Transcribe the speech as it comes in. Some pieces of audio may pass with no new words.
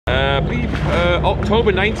I believe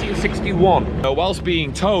October 1961. Whilst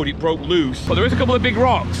being towed, it broke loose. But there is a couple of big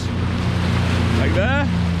rocks, like there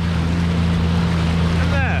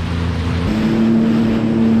and there.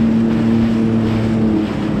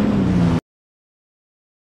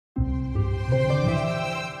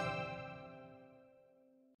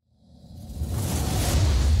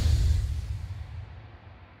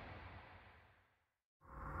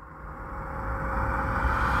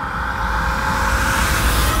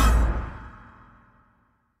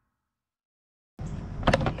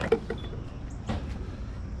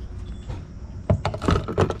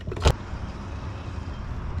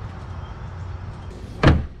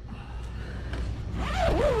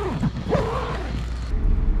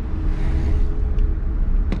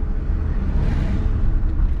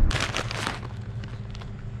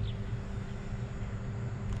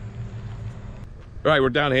 Right, we're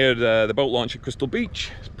down here at the boat launch at Crystal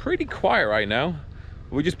Beach. It's pretty quiet right now.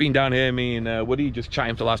 We've just been down here, me and Woody, just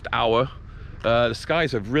chatting for the last hour. The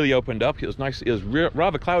skies have really opened up. It was nice. It was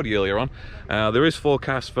rather cloudy earlier on. There is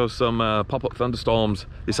forecast for some pop-up thunderstorms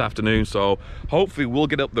this afternoon, so hopefully we'll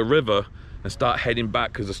get up the river and start heading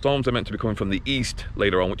back, because the storms are meant to be coming from the east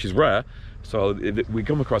later on, which is rare. So if we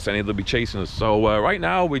come across any, they'll be chasing us. So right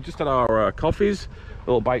now we just had our coffees, a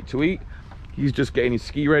little bite to eat. He's just getting his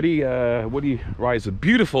ski ready. Woody rides a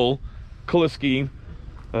beautiful color scheme,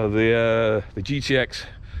 the GTX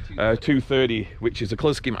 230, which is a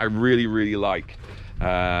color scheme I really like.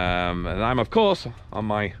 And I'm of course on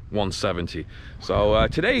my 170. So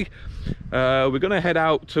today we're gonna head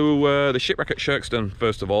out to the shipwreck at Sherkston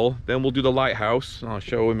first of all. Then we'll do the lighthouse. I'll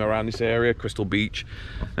show him around this area, Crystal Beach,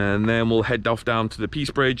 and then we'll head off down to the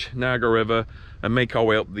Peace Bridge, Niagara River, and make our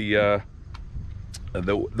way up the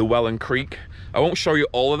Welland Creek. I won't show you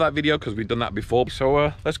all of that video because we've done that before,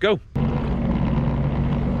 so let's go.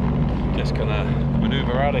 Just gonna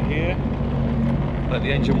maneuver out of here, let the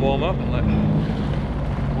engine warm up, and let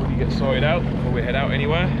Woody get sorted out before we head out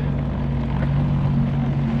anywhere.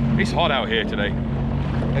 It's hot out here today.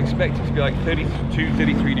 I expect it to be like 32,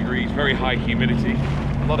 33 degrees, very high humidity.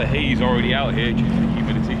 A lot of haze already out here due to the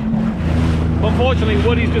humidity. Unfortunately,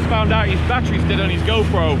 Woody's just found out his battery's dead on his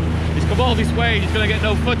GoPro. He's come all this way, he's gonna get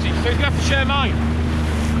no footage, so he's gonna have to share mine.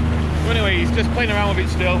 So anyway, he's just playing around with it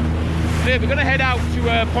still. Today we're gonna head out to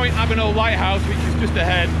Point Abino Lighthouse, which is just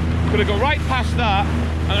ahead. We're gonna go right past that,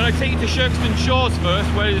 and I'm gonna take you to Sherkston Shores first,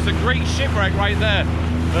 where there's a great shipwreck right there.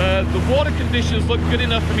 The water conditions look good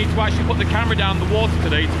enough for me to actually put the camera down the water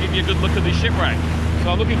today to give you a good look at the shipwreck.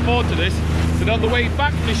 So I'm looking forward to this. So on the way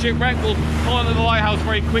back to the shipwreck, we'll pull into the lighthouse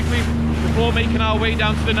very quickly before making our way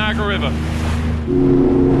down to the Niagara River.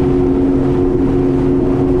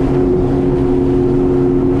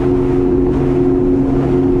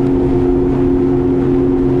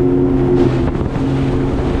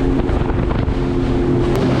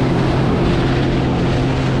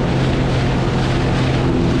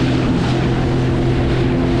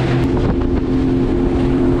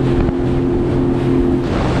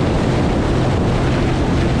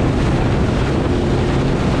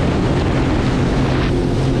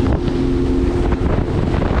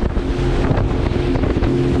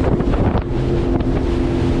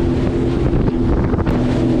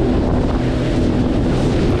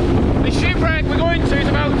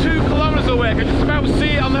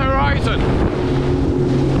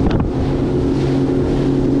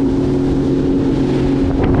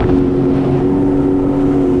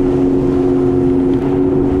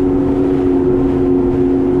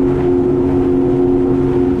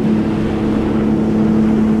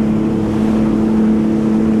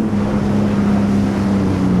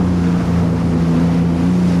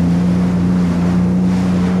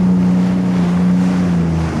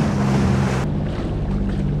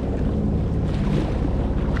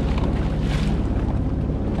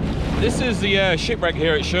 This is the shipwreck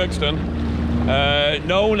here at Sherkston,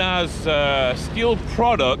 known as Steel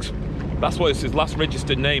Products. That's what it's his last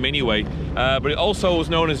registered name anyway, but it also was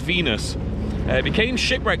known as Venus. It became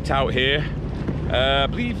shipwrecked out here, I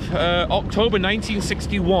believe October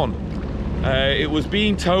 1961. It was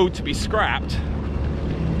being towed to be scrapped,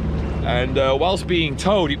 and whilst being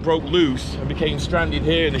towed it broke loose and became stranded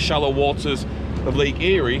here in the shallow waters of Lake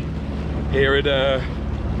Erie here at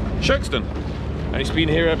Sherkston. And it's been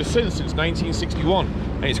here ever since 1961,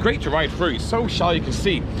 and it's great to ride through. It's so shallow you can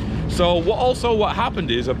see. So what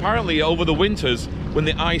happened is, apparently over the winters when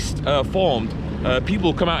the ice formed,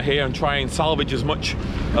 people come out here and try and salvage as much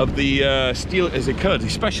of the steel as they could,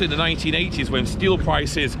 especially in the 1980s when steel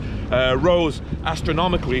prices rose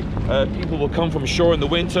astronomically. People will come from shore in the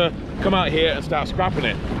winter, come out here and start scrapping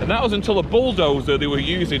it. And that was until a bulldozer they were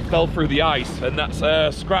using fell through the ice, and that's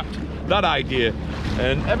scrapped that idea.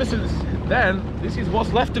 And ever since then, this is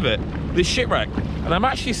what's left of it, this shipwreck. And I'm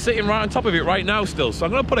actually sitting right on top of it right now still. So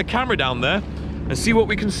I'm gonna put a camera down there and see what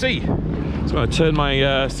we can see. So I'm gonna turn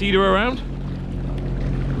my cedar around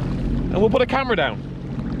and we'll put a camera down.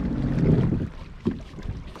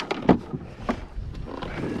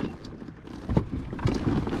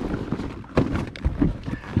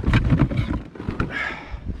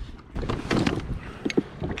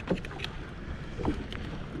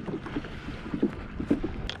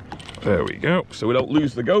 There we go, so we don't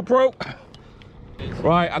lose the GoPro.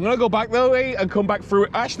 Right, I'm gonna go back that way and come back through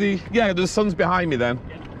it. Actually, yeah, the sun's behind me then.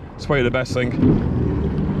 It's probably the best thing.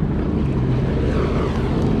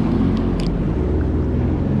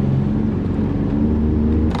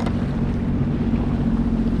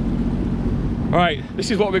 All right, this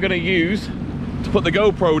is what we're gonna use to put the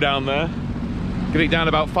GoPro down there. Get it down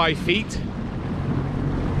about 5 feet.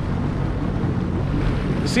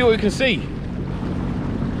 Let's see what we can see.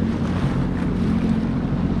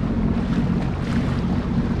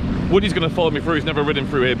 Woody's going to follow me through. He's never ridden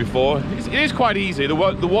through here before. It is quite easy. The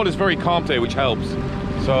water's very calm today, which helps.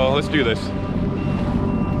 So let's do this.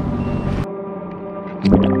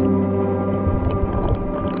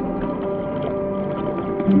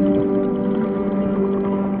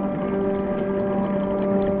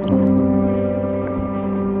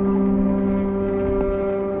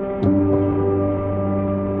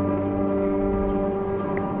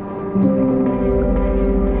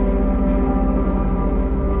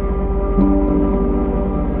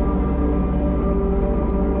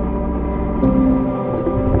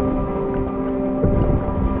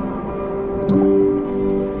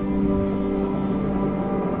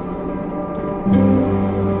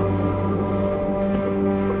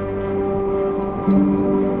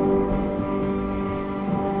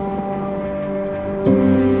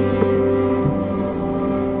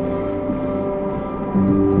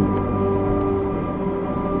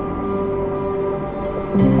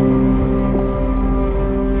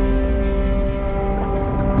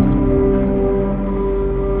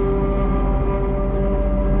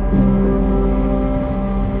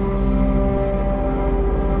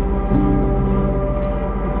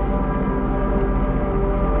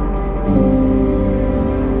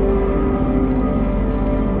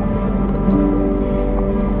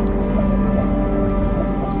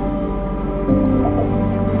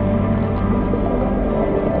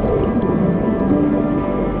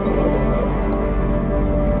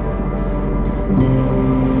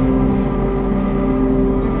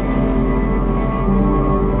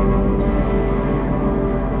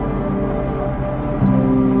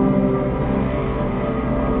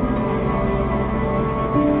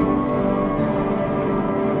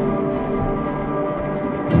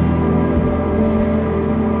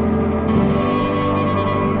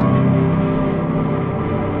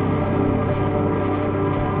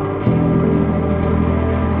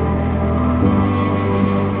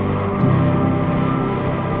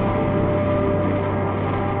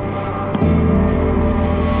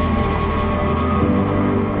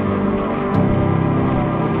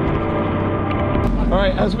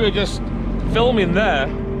 As we were just filming there,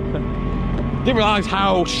 didn't realize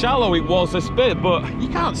how shallow it was this bit, but you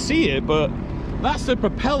can't see it, but that's the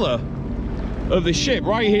propeller of the ship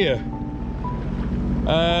right here.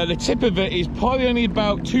 The tip of it is probably only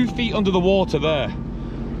about 2 feet under the water there.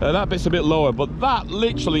 That bit's a bit lower, but that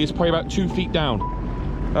literally is probably about 2 feet down.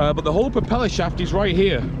 But the whole propeller shaft is right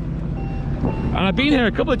here. And I've been here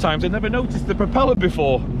a couple of times and never noticed the propeller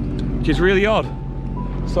before, which is really odd.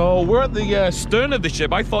 So we're at the stern of the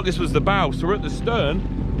ship. I thought this was the bow, so we're at the stern,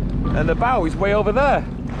 and the bow is way over there.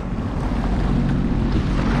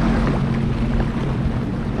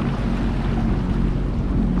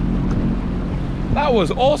 That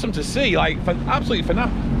was awesome to see, like absolutely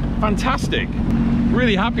fantastic.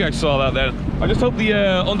 Really happy I saw that then. I just hope the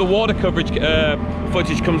underwater coverage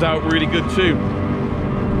footage comes out really good too.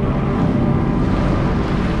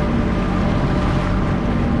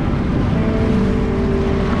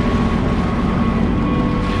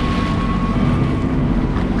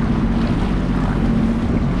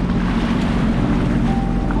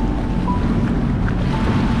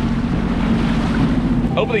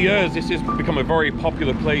 Over the years, this has become a very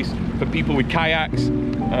popular place for people with kayaks,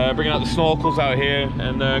 bringing out the snorkels out here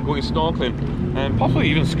and going snorkeling, and possibly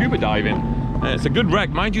even scuba diving. It's a good wreck.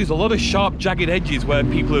 Mind you, there's a lot of sharp, jagged edges where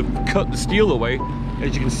people have cut the steel away.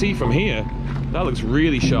 As you can see from here, that looks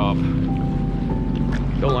really sharp.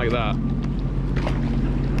 Don't like that.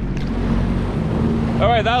 All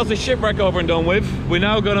right, that was the shipwreck over and done with. We're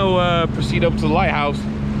now going to proceed up to the lighthouse,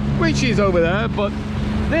 which is over there. But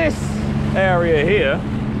this area here,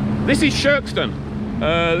 this is Sherkston.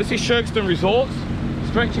 This is Sherkston Resorts.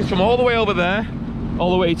 Stretches from all the way over there,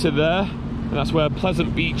 all the way to there. And that's where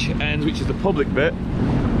Pleasant Beach ends, which is the public bit.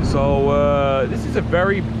 So this is a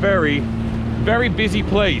very, very, very busy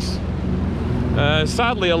place.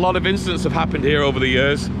 Sadly, a lot of incidents have happened here over the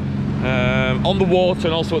years. On the water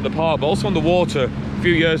and also at the park, but also on the water. A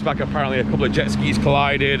few years back, apparently a couple of jet skis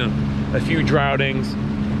collided and a few drownings.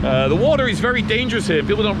 The water is very dangerous here.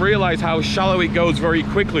 People don't realize how shallow it goes very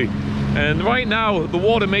quickly. And right now, the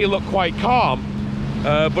water may look quite calm,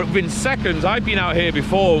 but within seconds, I've been out here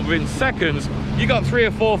before, within seconds, you got 3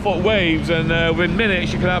 or 4 foot waves, and within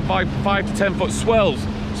minutes, you could have 5 to 10 foot swells,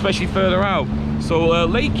 especially further out. So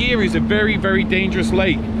Lake Erie is a very, very dangerous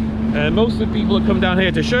lake. And most of the people that come down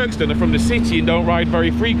here to Sherkston are from the city and don't ride very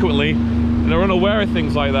frequently, and they're unaware of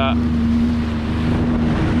things like that.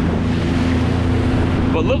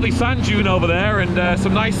 But lovely sand dune over there, and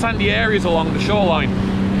some nice sandy areas along the shoreline.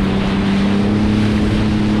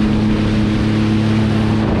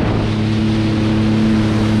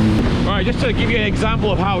 Right, just to give you an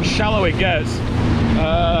example of how shallow it gets.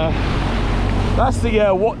 That's the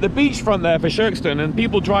beachfront there for Sherkston, and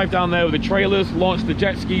people drive down there with the trailers, launch the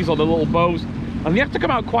jet skis or the little boats, and you have to come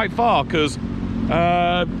out quite far because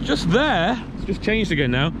just there, it's just changed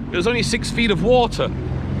again now, there's only 6 feet of water.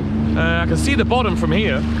 I can see the bottom from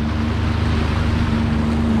here.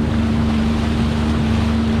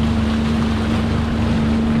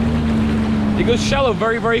 It goes shallow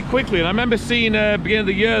very, very quickly, and I remember seeing beginning of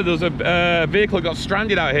the year there was a vehicle that got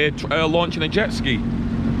stranded out here launching a jet ski.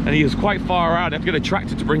 And he was quite far out. I have to get a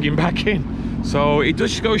tractor to bring him back in. So it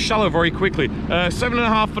does go shallow very quickly.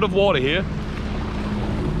 7.5 foot of water here.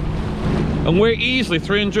 And we're easily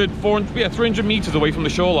 300 meters away from the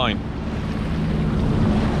shoreline.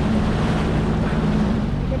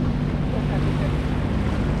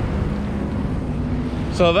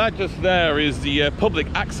 So that just there is the public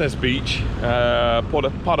access beach, part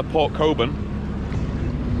of Port Coburn.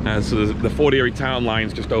 So the Point Abino town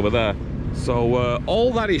line's just over there. So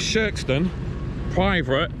all that is Sherkston,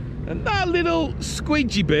 private, and that little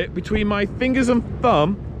squidgy bit between my fingers and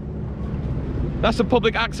thumb, that's a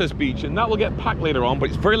public access beach, and that will get packed later on, but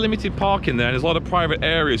it's very limited parking there, and there's a lot of private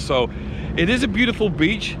areas. So it is a beautiful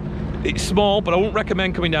beach. It's small, but I wouldn't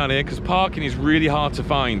recommend coming down here because parking is really hard to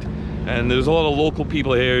find, and there's a lot of local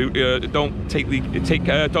people here who don't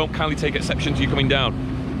kindly take exception to you coming down.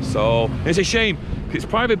 So it's a shame. It's a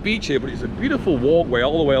private beach here, but it's a beautiful walkway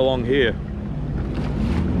all the way along here.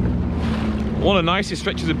 One of the nicest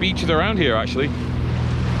stretches of beaches around here, actually.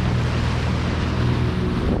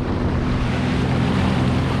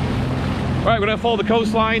 Right, we're going to follow the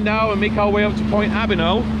coastline now and make our way up to Point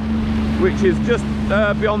Abino, which is just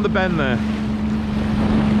beyond the bend there.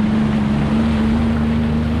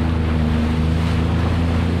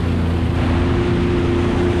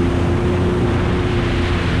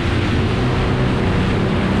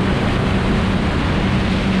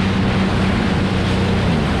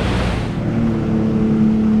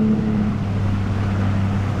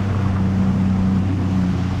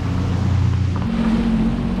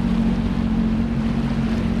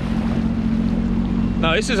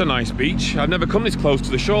 Now this is a nice beach. I've never come this close to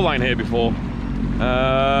the shoreline here before.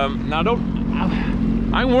 I'm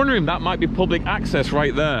wondering, that might be public access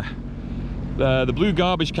right there. The blue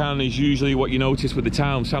garbage can is usually what you notice with the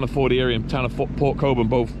town of Point Abino and town of Port Coburn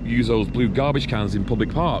both use those blue garbage cans in public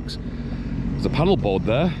parks. There's a paddleboard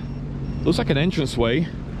there. Looks like an entranceway,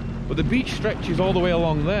 but the beach stretches all the way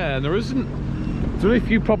along there, and there's only a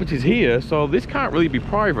few properties here, so this can't really be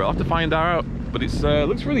private. I'll have to find out, but it's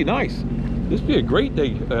looks really nice. This would be a great day,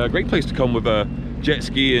 great place to come with a jet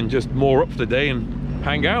ski and just moor up for the day and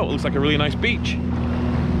hang out. It looks like a really nice beach.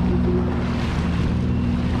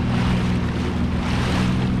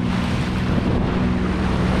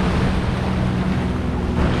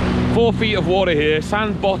 Four feet of water here,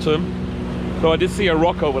 sand bottom. So I did see a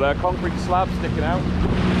rock over there, concrete slab sticking out.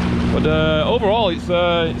 But overall, it's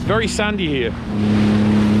very sandy here.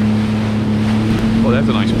 Oh, there's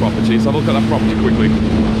a nice property. So I'll look at that property quickly.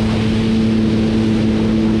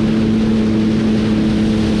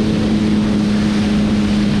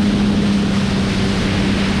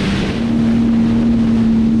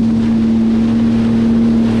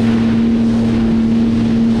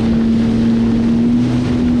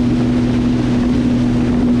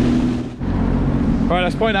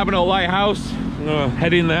 Point Abino Lighthouse. I'm gonna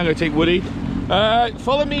head in there, I'm gonna take Woody.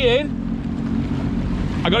 Follow me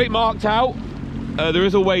in. I got it marked out. There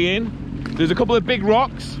is a way in. There's a couple of big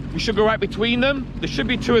rocks. You should go right between them. There should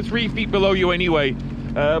be 2 or 3 feet below you anyway.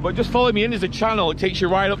 But just follow me in. There's a channel. It takes you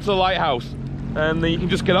right up to the lighthouse. And then you can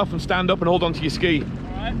just get off and stand up and hold on to your ski.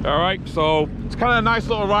 All right, so it's kind of a nice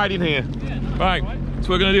little ride in here. Yeah, no, right, so what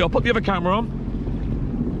we're gonna do, I'll put the other camera on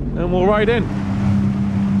and we'll ride in.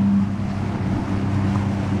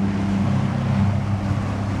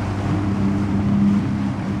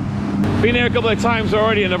 Been here a couple of times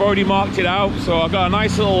already and I've already marked it out, so I've got a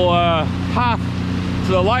nice little path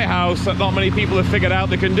to the lighthouse that not many people have figured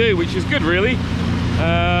out they can do, which is good really.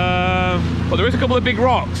 But there is a couple of big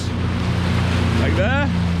rocks, like there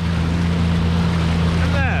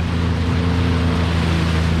and there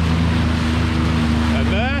and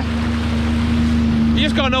there. You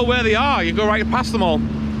just gotta know where they are, you go right past them all.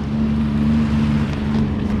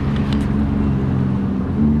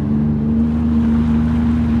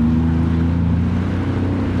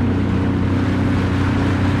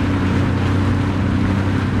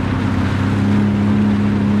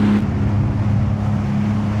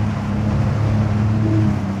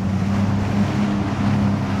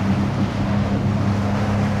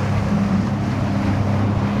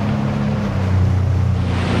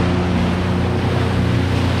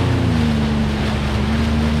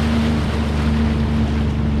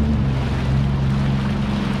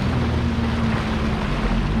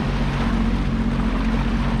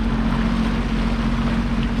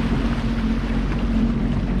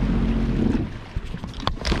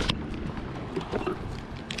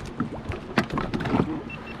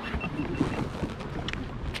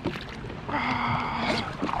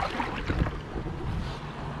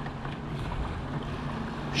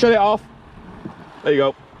 Shut it off. There you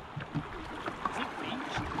go.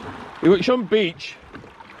 You got some beach.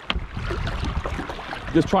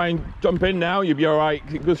 Just try and jump in now, you'll be alright.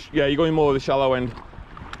 Yeah, you're going more of the shallow end.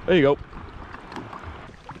 There you go.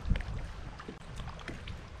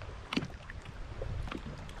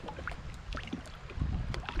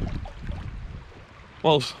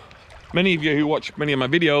 Well, many of you who watch many of my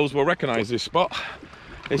videos will recognize this spot.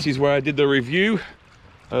 This is where I did the review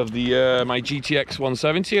of the my GTX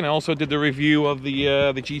 170, and I also did the review of the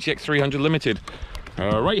GTX 300 Limited.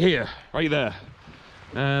 Right here, right there.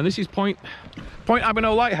 And this is Point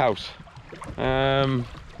Abino Lighthouse.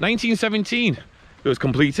 1917 it was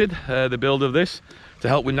completed, the build of this, to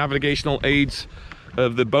help with navigational aids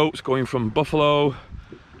of the boats going from Buffalo,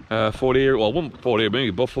 Fort Erie, well, one Fort Erie,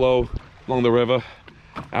 maybe Buffalo, along the river,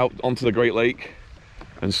 out onto the Great Lake,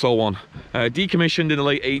 and so on. Decommissioned in the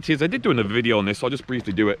late 80s. I did do another video on this, so I'll just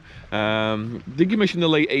briefly do it. Decommissioned in the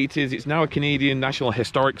late 80s. It's now a Canadian National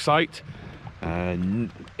Historic Site.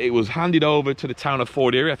 And it was handed over to the town of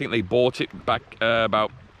Fort Erie. I think they bought it back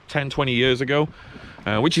about 10-20 years ago,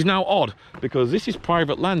 which is now odd because this is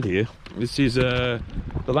private land here. This is the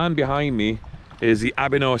land behind me is the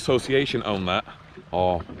Abino Association own that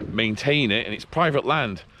or maintain it, and it's private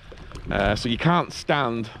land. So you can't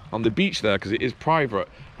stand on the beach there because it is private.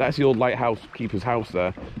 That's the old lighthouse keeper's house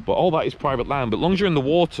there, but all that is private land. But as long as you're in the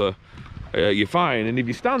water, you're fine. And if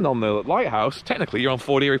you stand on the lighthouse, technically you're on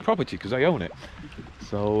Fort Erie property because I own it.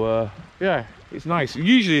 So yeah, it's nice.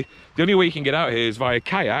 Usually the only way you can get out here is via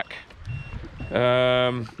kayak.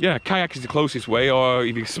 Yeah, kayak is the closest way, or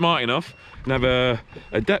if you're smart enough and have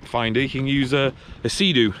a depth finder, you can use a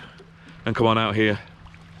sea-doo and come on out here.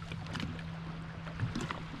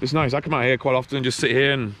 It's nice. I come out here quite often and just sit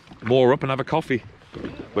here and moor up and have a coffee,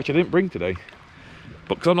 which I didn't bring today.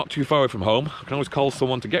 But because I'm not too far away from home, I can always call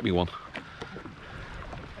someone to get me one.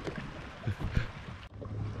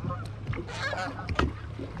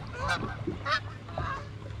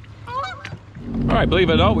 Alright, believe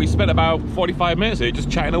it or not, we spent about 45 minutes here just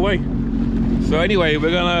chatting away. So anyway, we're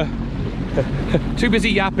gonna... too busy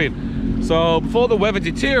yapping. So before the weather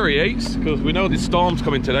deteriorates, because we know this storm's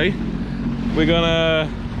coming today, we're gonna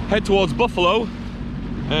head towards Buffalo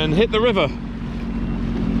and hit the river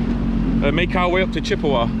and make our way up to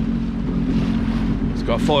Chippewa. Just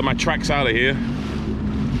gotta follow my tracks out of here.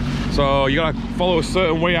 So you gotta follow a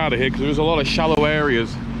certain way out of here because there's a lot of shallow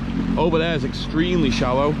areas. Over there is extremely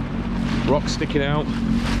shallow. Rocks sticking out,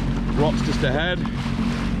 rocks just ahead.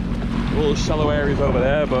 All the shallow areas over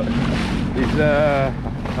there, but there's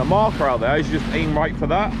a marker out there. You just aim right for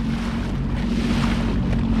that.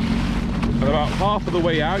 And about half of the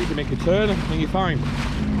way out, you can make a turn and you're fine.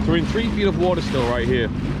 So we're in 3 feet of water still right here.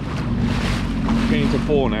 Getting to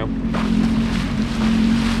 4 now.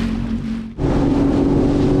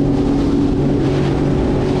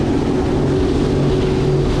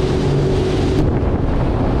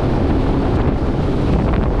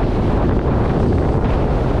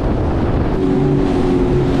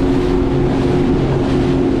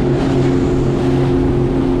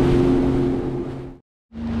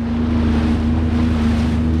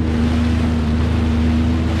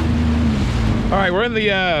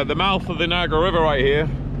 find the mouth of the Niagara River right here.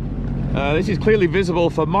 This is clearly visible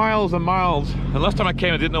for miles and miles. And last time I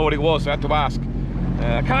came, I didn't know what it was, so I had to ask.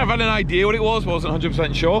 I kind of had an idea what it was, wasn't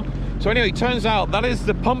 100% sure. So anyway, it turns out that is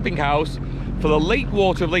the pumping house for the lake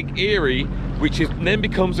water of Lake Erie, which then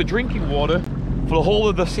becomes the drinking water for the whole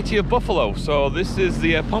of the city of Buffalo. So this is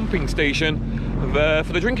the pumping station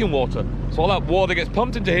for the drinking water. So all that water gets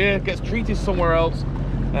pumped into here, gets treated somewhere else,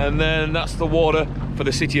 and then that's the water for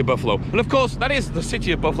the city of Buffalo. And of course, that is the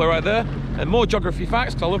city of Buffalo right there. And more geography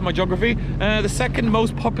facts, because I love my geography. The second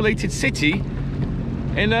most populated city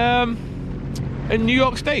in New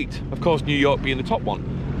York State. Of course, New York being the top one.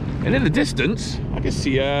 And in the distance, I can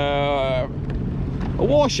see a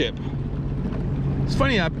warship. It's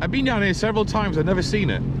funny, I've been down here several times, I've never seen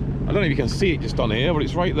it. I don't know if you can see it just on here, but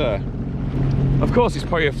it's right there. Of course, it's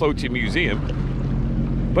probably a floating museum.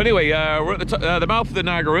 But anyway, we're at the mouth of the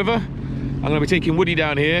Niagara River. I'm going to be taking Woody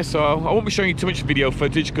down here, so I won't be showing you too much video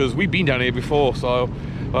footage because we've been down here before. So,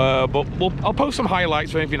 but I'll post some highlights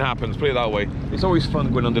if anything happens, put it that way. It's always fun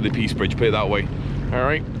going under the Peace Bridge, put it that way. All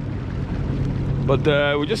right. But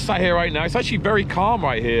we're just sat here right now. It's actually very calm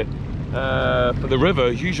right here for the river.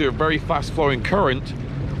 It's usually a very fast flowing current,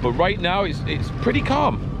 but right now it's pretty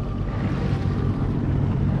calm.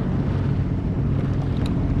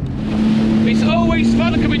 It's always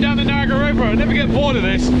fun coming down the Niagara River. I never get bored of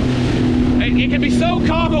this. It can be so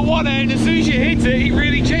calm at one end, as soon as you hit it, it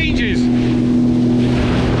really changes.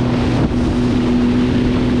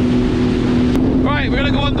 Right, we're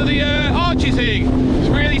gonna go under the arches here. It's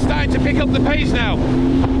really starting to pick up the pace now.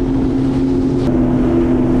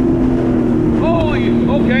 Oh,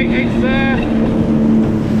 okay, it's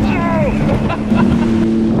oh!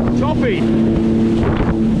 Choppy.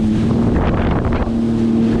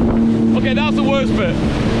 Okay, that's the worst bit.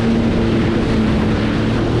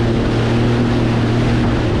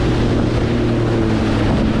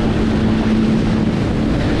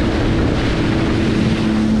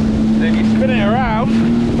 Then you spin it around.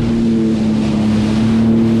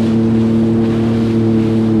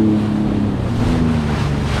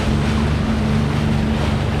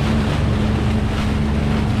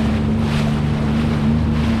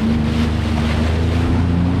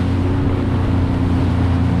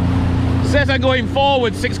 Says I'm going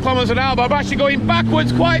forward 6 kilometers an hour, but I'm actually going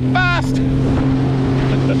backwards quite fast.